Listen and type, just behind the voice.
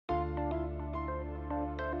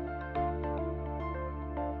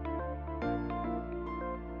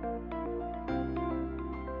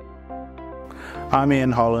I'm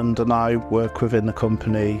Ian Holland and I work within the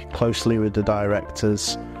company closely with the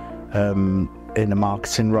directors in a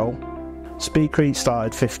marketing role. Speedcrete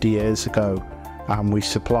started 50 years ago and we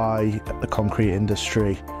supply the concrete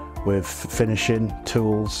industry with finishing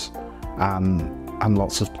tools and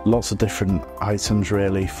lots of different items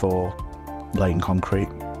really for laying concrete.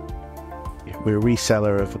 We're a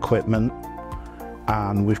reseller of equipment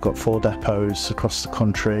and we've got 4 depots across the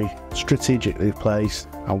country, strategically placed,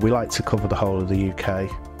 and we like to cover the whole of the UK.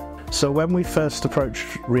 So when we first approached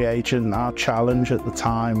ReAgent, our challenge at the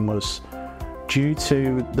time was due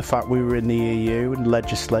to the fact we were in the EU and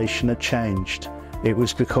legislation had changed. It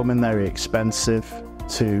was becoming very expensive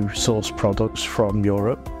to source products from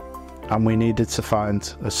Europe and we needed to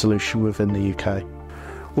find a solution within the UK.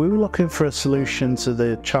 We were looking for a solution to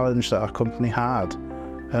the challenge that our company had.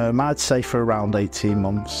 I'd say for around 18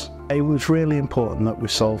 months. It was really important that we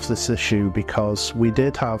solved this issue because we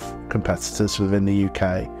did have competitors within the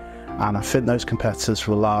UK and I think those competitors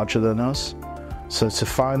were larger than us. So to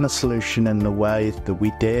find the solution in the way that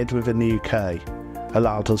we did within the UK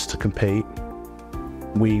allowed us to compete.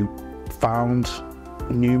 We found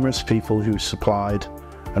numerous people who supplied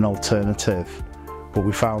an alternative, but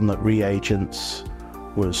we found that ReAgents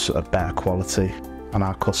was a better quality and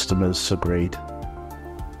our customers agreed.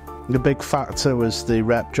 The big factor was the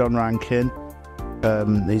rep, John Rankin.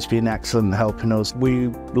 He's been excellent helping us. We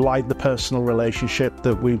like the personal relationship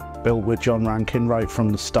that we built with John Rankin right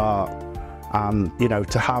from the start. And, you know,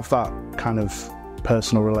 to have that kind of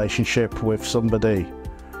personal relationship with somebody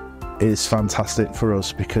is fantastic for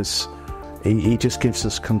us because he just gives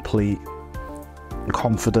us complete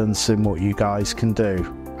confidence in what you guys can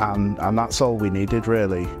do. And that's all we needed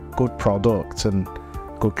really. Good product and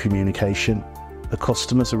good communication. The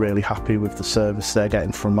customers are really happy with the service they're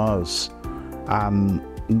getting from us, and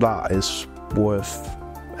that is worth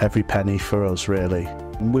every penny for us really.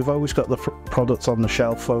 We've always got the product on the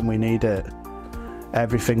shelf when we need it.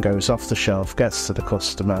 Everything goes off the shelf, gets to the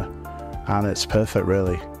customer, and it's perfect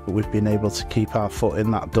really. We've been able to keep our foot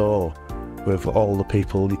in that door with all the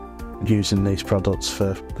people using these products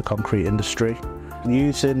for the concrete industry.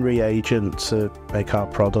 Using ReAgent to make our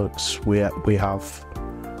products, we have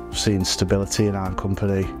seen stability in our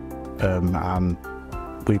company and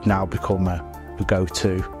we've now become a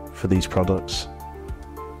go-to for these products.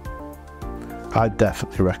 I'd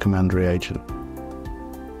definitely recommend ReAgent.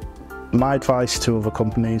 My advice to other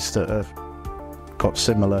companies that have got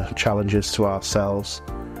similar challenges to ourselves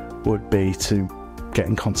would be to get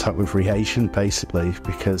in contact with ReAgent basically,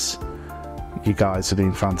 because you guys have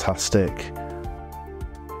been fantastic.